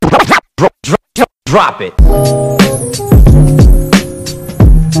Drop it.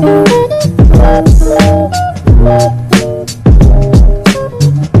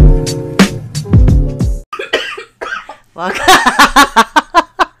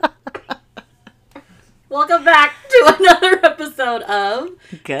 Welcome back to another episode of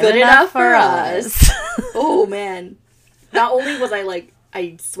Good Enough for Us. Oh man. Not only was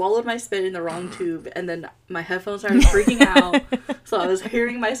I swallowed my spit in the wrong tube, and then my headphones started freaking out, so I was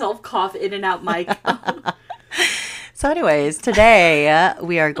hearing myself cough in and out mic. So anyways, today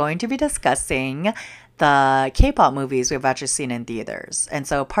we are going to be discussing the K-pop movies we've actually seen in theaters. And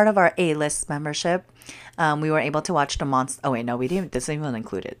so part of our A-list membership, we were able to watch the Monsta... Oh wait, no, we didn't. This isn't even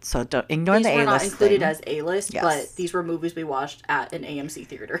included. So don't ignore the A-list. These were not included thing. as A-list, Yes. but these were movies we watched at an AMC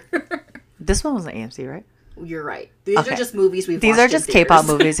theater. This one was an AMC, right? You're right. These are just movies we've watched These are just in K-pop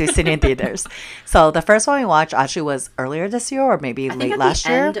theaters. movies we've seen in theaters. So the first one we watched actually was earlier this year or maybe late last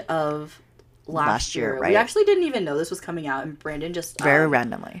year. End of last year, right? We actually didn't even know this was coming out, and Brandon just Very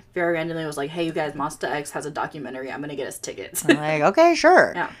randomly was like, "Hey, you guys, Monsta X has a documentary. I'm gonna get us tickets." I'm like, okay,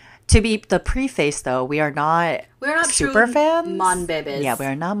 sure. Yeah. To be the preface though, we are not super true fans. Mon Bebes. Yeah, we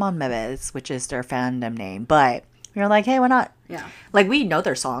are not Mon Bebes, which is their fandom name. But we were like, hey, why not? Yeah. Like, we know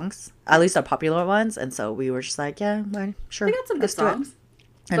their songs, at least the popular ones. And so we were just like, yeah, well, sure. They got some good let's do it. songs.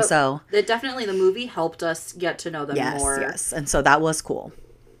 And But so, the movie helped us get to know them more. Yes. And so that was cool.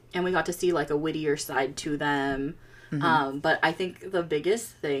 And we got to see like a wittier side to them. Mm-hmm. But I think the biggest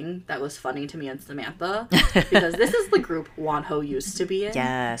thing that was funny to me and Samantha, because this is the group Wonho used to be in.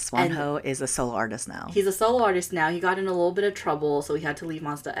 Yes, Wonho is a solo artist now. He's a solo artist now. He got in a little bit of trouble, so he had to leave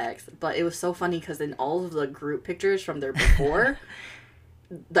Monsta X. But it was so funny because in all of the group pictures from there before,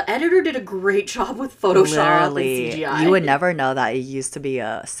 the editor did a great job with Photoshop and CGI. You would never know that it used to be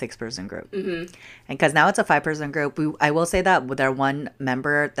a 6-person group. Mm-hmm. And because now it's a 5-person group. I will say that their one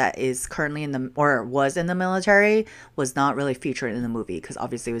member that is currently was in the military was not really featured in the movie because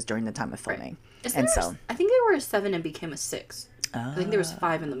obviously it was during the time of filming. Right. And so I think they were a 7 and became a 6. I think there was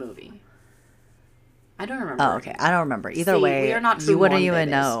 5 in the movie. I don't remember. Oh, okay. I don't remember. Either way, we are not true you wouldn't Mon even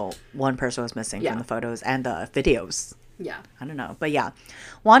Bebes. know one person was missing from the photos and the videos. Yeah. I don't know. But yeah,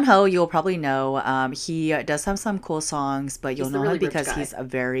 Wonho, you'll probably know. He does have some cool songs, but you'll know really him because ripped guy. he's a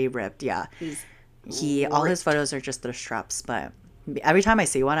very ripped. Yeah. All his ripped. photos are just their straps. But every time I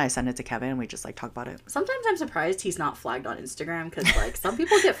see one, I send it to Kevin and we just like talk about it. Sometimes I'm surprised he's not flagged on Instagram because like some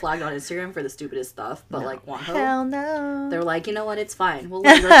people get flagged on Instagram for the stupidest stuff, but like Wonho, Hell no. they're like, you know what, it's fine. We'll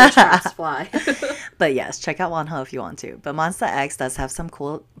let the straps fly. But yes, check out Wonho if you want to. But Monsta X does have some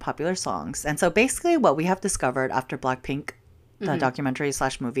cool popular songs. And so basically what we have discovered after Blackpink, the documentary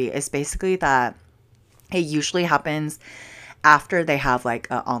 / movie, is basically that it usually happens after they have like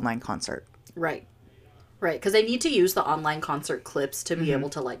an online concert. Right. Because they need to use the online concert clips to be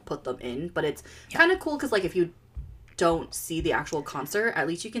able to like put them in. But it's kind of cool because like if you don't see the actual concert, at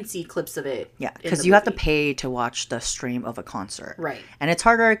least you can see clips of it. Yeah, because you have to pay to watch the stream of a concert. Right. And it's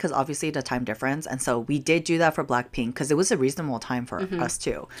harder because obviously the time difference. And so we did do that for Blackpink because it was a reasonable time for us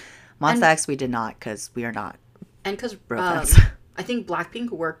too. Monsta X we did not because we are not. And because fans. I think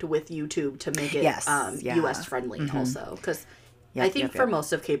Blackpink worked with YouTube to make it US friendly also. Because I think for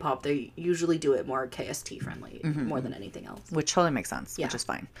most of K-pop, they usually do it more KST friendly more than anything else. Which totally makes sense, which is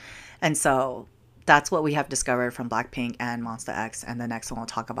fine. And so that's what we have discovered from Blackpink and Monsta X, and the next one we'll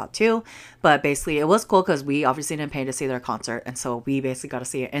talk about too. But basically, it was cool because we obviously didn't pay to see their concert, and so we basically got to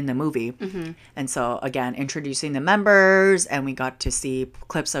see it in the movie. And so again, introducing the members, and we got to see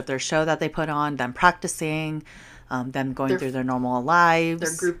clips of their show that they put on, them practicing, them going through their normal lives.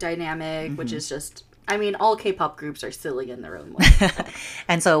 Their group dynamic, which is just... I mean, all K-pop groups are silly in their own way.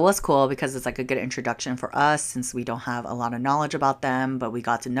 And so it was cool because it's like a good introduction for us since we don't have a lot of knowledge about them, but we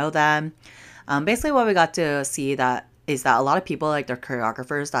got to know them. Basically, what we got to see is that a lot of people, like their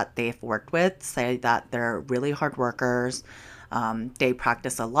choreographers that they've worked with, say that they're really hard workers. They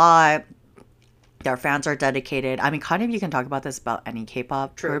practice a lot. Their fans are dedicated. I mean, kind of you can talk about this about any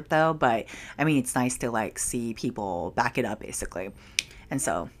K-pop group though, but I mean, it's nice to like see people back it up basically. And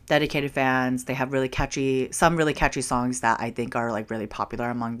so dedicated fans, they have some really catchy songs that I think are like really popular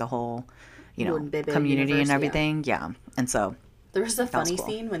among the whole, community and everything. Yeah. And so there was a funny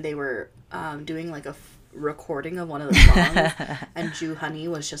scene when they were doing like a recording of one of the songs and Ju Honey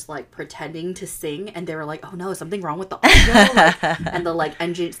was just like pretending to sing and they were like, oh no, is something wrong with the audio? And the like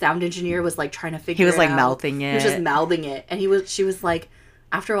sound engineer was like trying to figure it out. He was like mouthing it. He was just mouthing it. And she was like,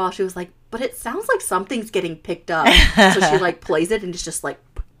 after a while she was like, but it sounds like something's getting picked up. So she like plays it and it's just like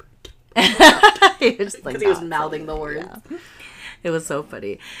because he was mouthing the words. Yeah. It was so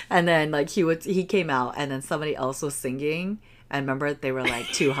funny. And then like he came out and then somebody else was singing I remember they were like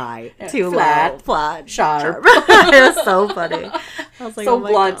too high, too Flat. low, flat, Sharp. It was so funny. I was like, So oh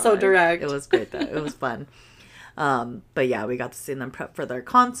my blunt, God. so direct. It was great though. It was fun. But yeah, we got to see them prep for their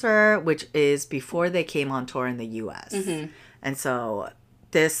concert, which is before they came on tour in the US. And so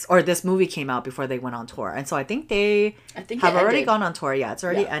this movie came out before they went on tour. And so I think they have already gone on tour. Yeah, it's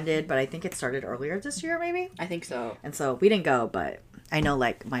already ended, but I think it started earlier this year maybe. I think so. And so we didn't go, but I know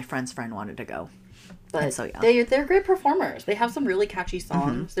like my friend's friend wanted to go. But and so yeah. They're great performers. They have some really catchy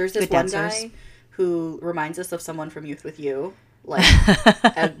songs. There's this one guy who reminds us of someone from Youth With You. Like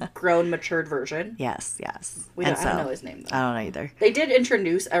a grown, matured version. Yes. I don't know his name though. I don't know either. They did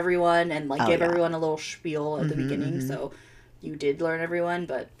introduce everyone and like give everyone a little spiel at the beginning, so you did learn everyone.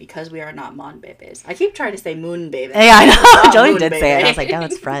 But because we are not Mon Bebes, I keep trying to say Moon Bebes. Yeah, I know. Joey did Bebe. say it. I was like, no,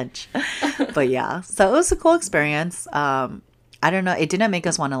 it's French. But yeah, so it was a cool experience. I don't know. It didn't make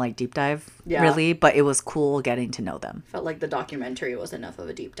us want to like deep dive really, but it was cool getting to know them. Felt like the documentary was enough of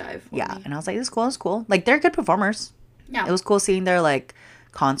a deep dive. For me. And I was like, this is cool. Like they're good performers. Yeah. It was cool seeing their like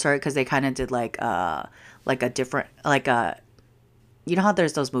concert because they kind of did like a different you know how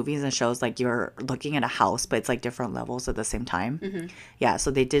there's those movies and shows like you're looking at a house but it's like different levels at the same time. Yeah,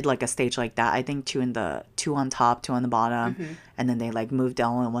 so they did like a stage like that. I think two on top, two on the bottom, and then they like moved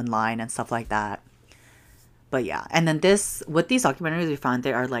down in one line and stuff like that. But yeah, and then with these documentaries we found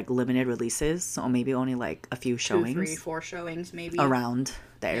they are like limited releases, so maybe only like a few showings, 2, 3, 4 showings maybe around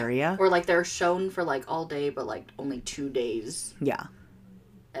the area, or like they're shown for like all day but like only 2 days. Yeah.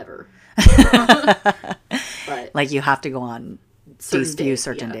 Ever. But like you have to go on these few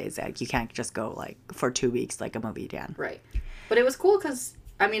certain days. Like you can't just go like for 2 weeks like a movie can. Right. But it was cool because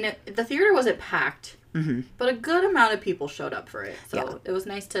I mean the theater wasn't packed, but a good amount of people showed up for it. So it was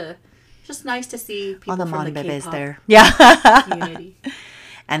nice to see people all the from the K-pop there. Yeah. Community.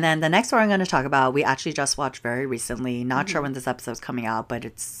 And then the next one I'm going to talk about, we actually just watched very recently. Not sure when this episode's coming out, but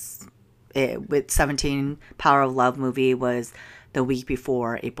with 17 Power of Love movie was the week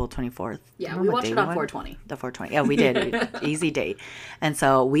before April 24th. Yeah, we watched it on 420. The 420. Yeah, we did. Easy date. And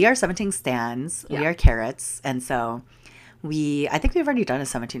so we are 17 stans. Yeah. We are carrots. And so I think we've already done a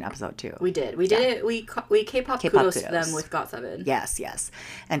 17 episode too. We did. We did it. We K-pop kudos them with GOT7. Yes.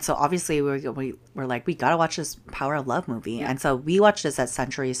 And so obviously we're like, we gotta watch this Power of Love movie. Yeah. And so we watched this at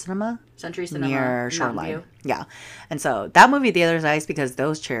Century Cinema near Shoreline. Yeah. And so that movie theater is nice because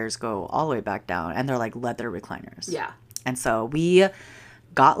those chairs go all the way back down and they're like leather recliners. Yeah. And so we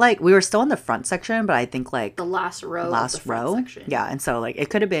got like, we were still in the front section, but I think like the last row section. Yeah. And so like it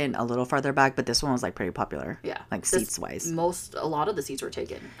could have been a little farther back, but this one was like pretty popular. Yeah. Like seats wise. A lot of the seats were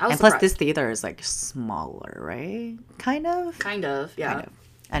taken. And plus this theater is like smaller, right? Kind of, yeah.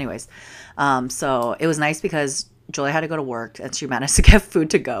 Anyways, so it was nice because Julia had to go to work and she managed to get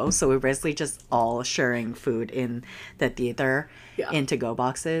food to go. So we were basically just all sharing food in the theater in to-go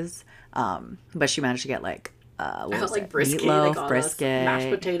boxes. But she managed to get like brisket, meatloaf, brisket, mashed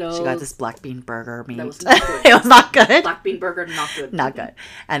potatoes. She got this black bean burger meat. That was not good. It was not good. Black bean burger, not good. Not good.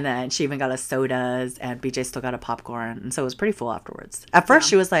 And then she even got us sodas, and BJ still got a popcorn, and so it was pretty full afterwards. At first,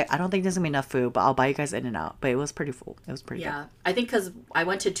 she was like, "I don't think there's gonna be enough food, but I'll buy you guys In-N-Out." But it was pretty full. It was pretty good. I think because I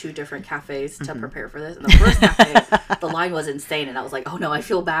went to 2 different cafes to prepare for this, and the first cafe, the line was insane, and I was like, "Oh no, I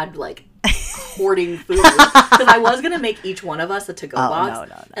feel bad like hoarding food," because I was gonna make each one of us a to-go box,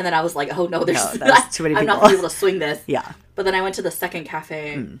 no. And then I was like, "Oh no, there's that's too many people. I'm not gonna be able to swing this." Yeah. But then I went to the second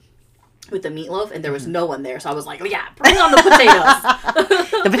cafe with the meatloaf, and there was no one there, so I was like, "Oh yeah, bring on the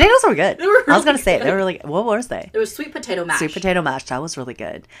potatoes." The potatoes were good. They were really I was gonna say they were really. What was they? It was sweet potato mash. Sweet potato mash. That was really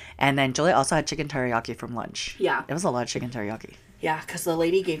good. And then Julia also had chicken teriyaki from lunch. Yeah. It was a lot of chicken teriyaki. Yeah, because the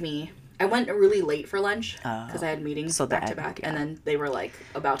lady gave me. I went really late for lunch because I had meetings back to back, and then they were like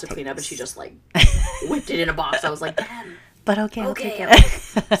about to clean up, and she just like whipped it in a box. I was like, "Damn." But okay, I'll take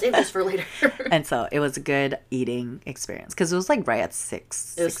it. Save this for later. And so it was a good eating experience because it was like right at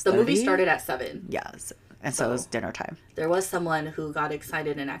 6. The movie started at 7. Yes. And so it was dinner time. There was someone who got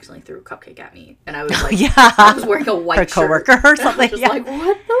excited and accidentally threw a cupcake at me. And I was like, I was wearing a white her coworker shirt. or something. I was just like,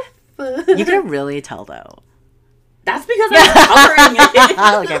 what the fuck? You can really tell though. That's because I'm covering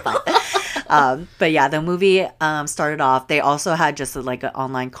it. Okay, fine. But yeah, the movie started off. They also had just like an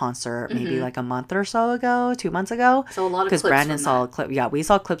online concert, maybe like a month or so ago, 2 months ago. So a lot of clips. Because Brandon saw a clip. Yeah, we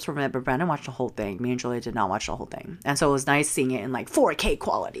saw clips from it, but Brandon watched the whole thing. Me and Julia did not watch the whole thing, and so it was nice seeing it in like 4K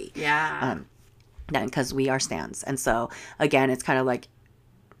quality. Yeah. Then because we are stans, and so again, it's kind of like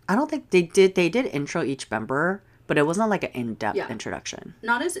I don't think they did intro each member. But it wasn't like an in-depth introduction.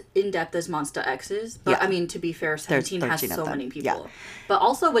 Not as in-depth as Monsta X is. But I mean, to be fair, 17 has so many people. Yeah. But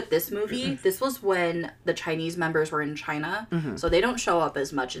also with this movie, this was when the Chinese members were in China. So they don't show up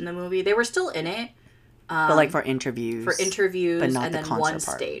as much in the movie. They were still in it. But like for interviews. But not and the then concert one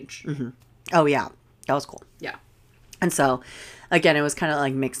part. stage. Oh, yeah. That was cool. Yeah. And so, again, it was kind of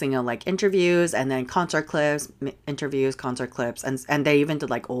like mixing of like interviews and then concert clips, interviews, concert clips. And they even did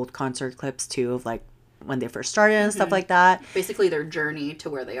like old concert clips too of like when they first started and stuff like that. Basically their journey to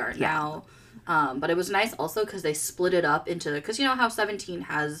where they are now. But it was nice also because they split it up into, because you know how 17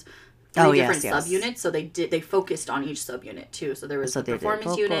 has three different subunits, so they focused on each subunit too. So there was the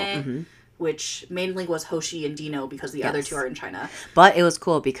performance unit, which mainly was Hoshi and Dino because the other two are in China. But it was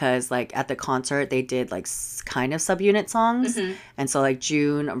cool because like at the concert they did like kind of subunit songs, and so like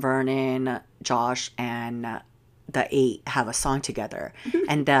June, Vernon, Josh, and the 8 have a song together,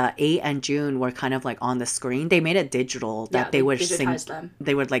 and the 8 and June were kind of like on the screen. They made it digital that they would sing.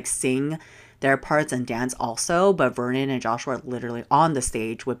 They would like sing their parts and dance also, but Vernon and Josh were literally on the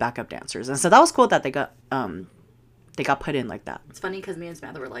stage with backup dancers, and so that was cool that they got put in like that. It's funny because me and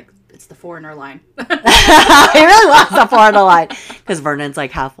Samantha were like, it's the foreigner line. It really was the foreigner line because Vernon's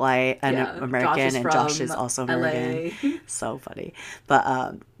like half white and American, and Josh is also American. LA. So funny.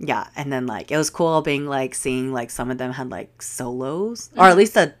 But yeah, and then like it was cool being like seeing like some of them had like solos, or at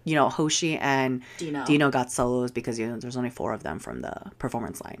least Hoshi and Dino got solos because there's only 4 of them from the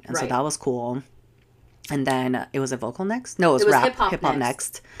performance line, and so that was cool. And then it was a vocal next. No, it was rap, hip hop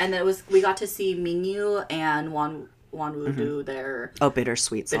next. And then we got to see Mingyu and Wanwu do their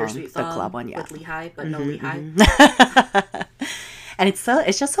Bittersweet song, the club one, with Lehigh, but no Lehigh. And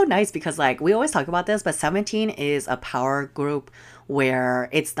it's just so nice because like we always talk about this, but 17 is a power group where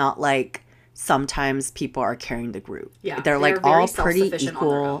it's not like sometimes people are carrying the group. Yeah, they're like all pretty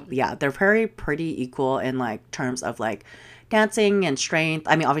equal. Yeah, they're pretty equal in like terms of like dancing and strength.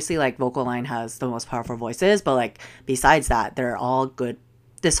 I mean, obviously like vocal line has the most powerful voices, but like besides that, they're all good.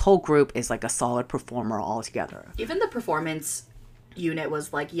 This whole group is like a solid performer all together. Even the performance unit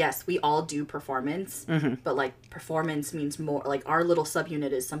was like, yes, we all do performance, but like performance means more. Like our little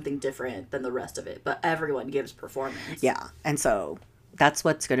subunit is something different than the rest of it, but everyone gives performance. Yeah, and so that's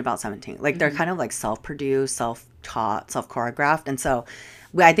what's good about 17. Like they're kind of like self-produced, self-taught, self-choreographed, and so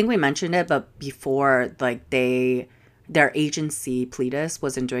I think we mentioned it, but before like their agency Pledis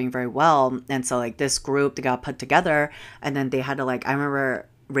wasn't doing very well, and so like this group, they got put together, and then they had to like, I remember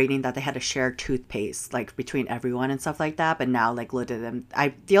reading that they had to share toothpaste like between everyone and stuff like that, but now like look at them, I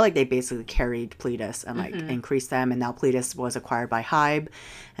feel like they basically carried Pledis and like increased them, and now Pledis was acquired by Hybe,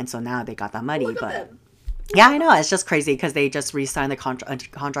 and so now they got that money. But yeah, I know, it's just crazy because they just re-signed the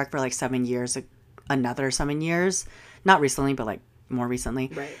contract for like 7 years, another 7 years, not recently but like more recently,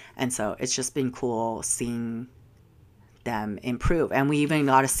 right? And so it's just been cool seeing them improve, and we even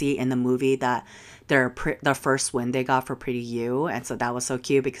got to see in the movie that the first win they got for Pretty You, and so that was so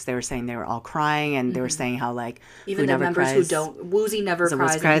cute because they were saying they were all crying, and they were saying how like even the members cries, who don't, Woozy never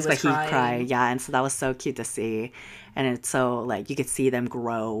cries, but he cried, yeah, and so that was so cute to see, and it's so like you could see them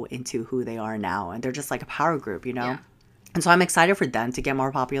grow into who they are now, and they're just like a power group, Yeah. And so I'm excited for them to get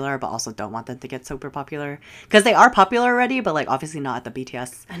more popular, but also don't want them to get super popular because they are popular already, but like obviously not at the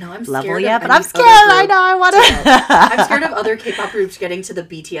BTS level yet. But I'm scared. I know. I want to. I'm scared of other K-pop groups getting to the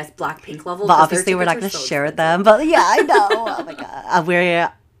BTS Blackpink level. But obviously we're not going to share with them. But yeah, I know. Oh my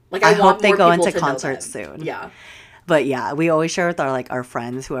god. I hope they go into concerts soon. Yeah. But yeah, we always share with our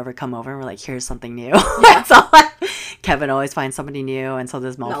friends, whoever come over, and we're like, here's something new. Yeah. So like, Kevin always finds somebody new, and so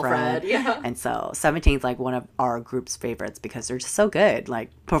does Melfred. Yeah. And so 17 is like one of our group's favorites because they're just so good.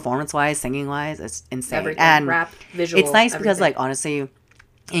 Like performance-wise, singing-wise, it's insane. Everything. And rap, visual, it's nice because like honestly,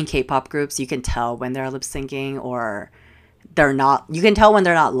 in K-pop groups, you can tell when they're lip syncing or they're not. You can tell when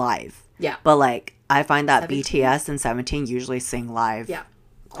they're not live. Yeah. But like I find that 17. BTS and 17 usually sing live. Yeah.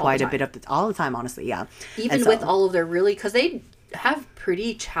 Quite a bit of all the time, honestly, yeah. Even with all of their because they have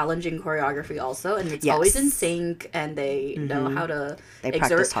pretty challenging choreography also, and it's always in sync, and they know how to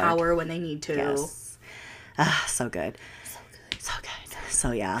exert power when they need to. Yes. So good. So good.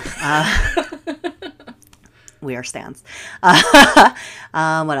 So yeah. We are stans.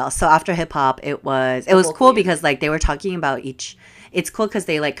 What else? So after hip hop, it was cool because like they were talking about each. It's cool because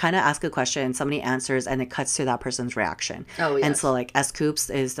they like kind of ask a question, somebody answers, and it cuts to that person's reaction. Oh yeah. And so like S Coops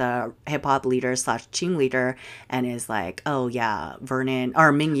is the hip hop leader / team leader, and is like, oh yeah, Vernon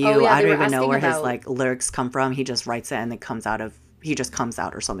or Mingyu. I don't even know where his like lyrics come from. He just writes it and it comes out of. He just comes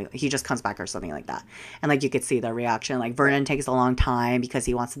out or something. He just comes back or something like that. And like you could see the reaction. Like Vernon takes a long time because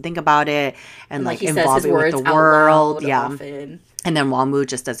he wants to think about it and like involve it with the world. Yeah. Often. And then Wonwoo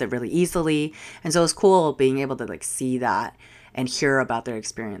just does it really easily. And so it's cool being able to like see that and hear about their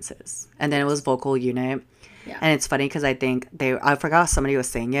experiences. And then it was vocal unit. Yeah. And it's funny because I think I forgot somebody was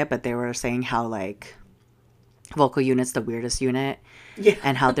saying it, but they were saying how like vocal unit's the weirdest unit. Yeah.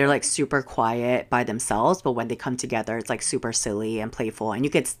 And how they're like super quiet by themselves, but when they come together, it's like super silly and playful. And you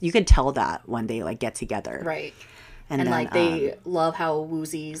could tell that when they like get together. Right. And And then, like they love how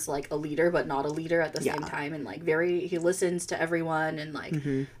Woozy's like a leader but not a leader at the same Yeah. time, and like he listens to everyone, and like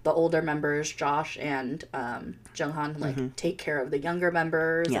Mm-hmm. the older members, Josh and Junghan, like take care of the younger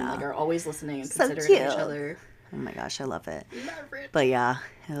members and Mm-hmm. Yeah. like are always listening and So considering each cute. other. Oh my gosh, I love it. Love it. But yeah,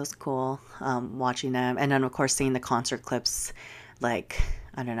 it was cool watching them. And then, of course, seeing the concert clips. Like,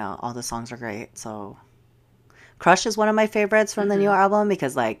 I don't know, all the songs are great. So, Crush is one of my favorites from the new album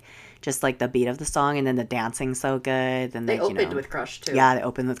because, like, just like the beat of the song and then the dancing's so good. And They like, opened with Crush too. Yeah, they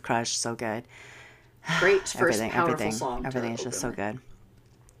opened with Crush. So good. Great first powerful song. Everything is just so good.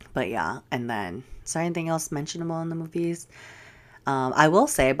 But yeah, and then, is there anything else mentionable in the movies? I will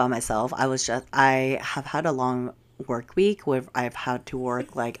say by myself, I have had a long work week where I've had to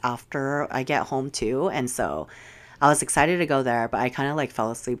work like after I get home too. And so I was excited to go there, but I kind of like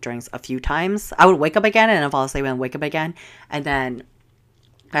fell asleep during a few times. I would wake up again and then fall asleep and wake up again. And then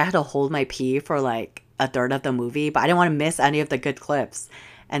I had to hold my pee for like a third of the movie, but I didn't want to miss any of the good clips.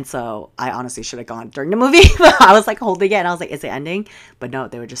 And so I honestly should have gone during the movie. But I was like holding it and I was like, is it ending? But no,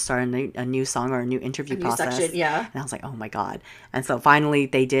 they would just start a new song or a new interview process. Section, yeah. And I was like, oh my God. And so finally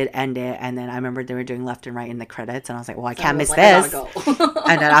they did end it. And then I remember they were doing left and right in the credits. And I was like, well, I can't miss this.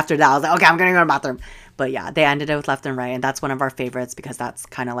 And then after that, I was like, okay, I'm going to go to the bathroom. But yeah, they ended it with left and right. And that's one of our favorites because that's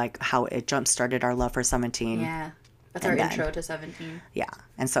kind of like how it jump-started our love for 17. Yeah. That's our intro to 17. Yeah.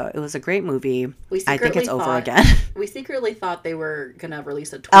 And so it was a great movie. I think it's over again. We secretly thought they were going to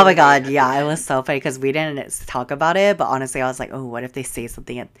release a tour. Oh my God. Yeah. It was so funny because we didn't talk about it. But honestly, I was like, oh, what if they say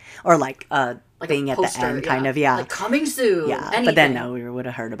something or like thing at the end kind of. Yeah. Like coming soon. Yeah. Anything. But then no, we would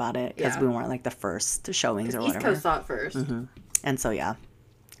have heard about it because we weren't like the first showings or whatever. East Coast saw it first. Mm-hmm. And so, yeah.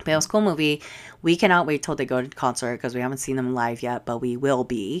 But it was a cool movie. We cannot wait till they go to concert because we haven't seen them live yet, but we will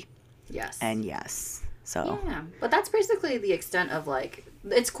be. Yes. And yes. So. Yeah, but that's basically the extent of like,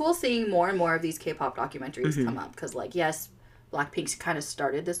 it's cool seeing more and more of these K-pop documentaries come up because like, yes, Blackpink kind of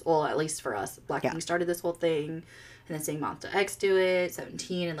started this, well, at least for us, Blackpink started this whole thing, and then seeing Monsta X do it,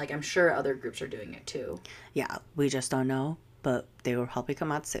 17, and like I'm sure other groups are doing it too. Yeah, we just don't know, but they will probably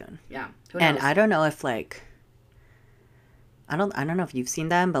come out soon. Yeah, and I don't know if like. I don't know if you've seen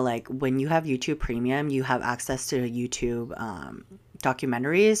them, but like when you have YouTube Premium, you have access to YouTube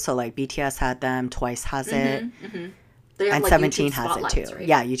documentaries. So like BTS had them, Twice has it, and like 17 has it too. Right?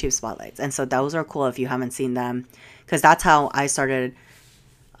 Yeah, YouTube Spotlights. And so those are cool if you haven't seen them, because that's how I started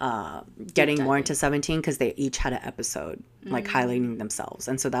getting more into 17 because they each had an episode like highlighting themselves,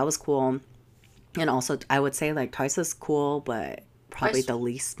 and so that was cool. And also, I would say like Twice is cool, but probably the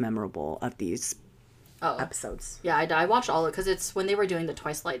least memorable of these. Episodes. Yeah, I watched all of it because it's when they were doing the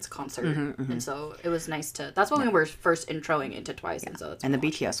Twice Lights concert, and so it was nice to. That's when we were first introing into Twice, and so that's and the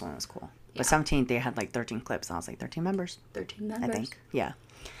BTS one was cool. But 17, they had like 13 clips, and I was like 13 members. 13 members, I think. Yeah.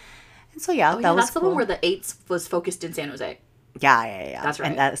 And so that was that's cool. The one where the 8 was focused in San Jose. Yeah. That's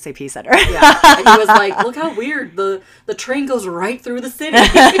right. And at SAP Center. Yeah, and he was like, "Look how weird the train goes right through the city."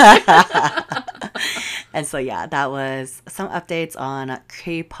 And so that was some updates on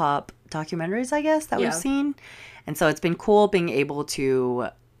K-pop documentaries, I guess, that we've seen. And so it's been cool being able to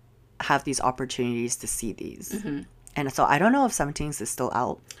have these opportunities to see these. And so I don't know if 17 is still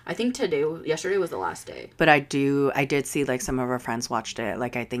out. I think yesterday was the last day. But I did see like some of our friends watched it.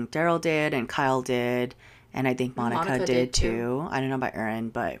 Like I think Daryl did and Kyle did. And I think Monica did too. I don't know about Erin,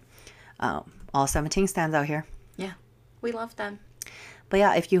 but all 17 stands out here. Yeah, we love them. But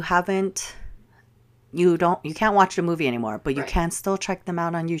yeah, if you haven't, you can't watch the movie anymore, but you can still check them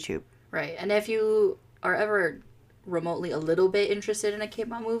out on YouTube. Right, and if you are ever remotely a little bit interested in a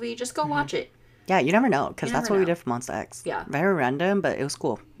K-pop movie, just go watch it. Yeah, you never know, because that's what we did for Monsta X. Yeah. Very random, but it was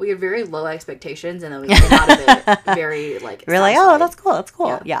cool. We had very low expectations, and then we came out of it very, like, we're like, oh, that's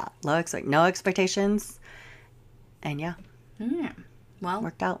cool. Yeah, no expectations. And yeah. Well.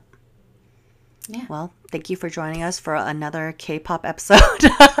 Worked out. Yeah. Well, thank you for joining us for another K-pop episode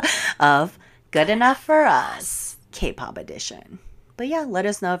of Good Enough for Us, K-pop edition. But yeah, let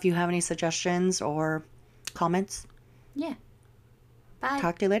us know if you have any suggestions or comments. Yeah. Bye.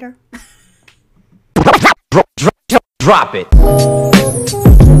 Talk to you later. Drop it.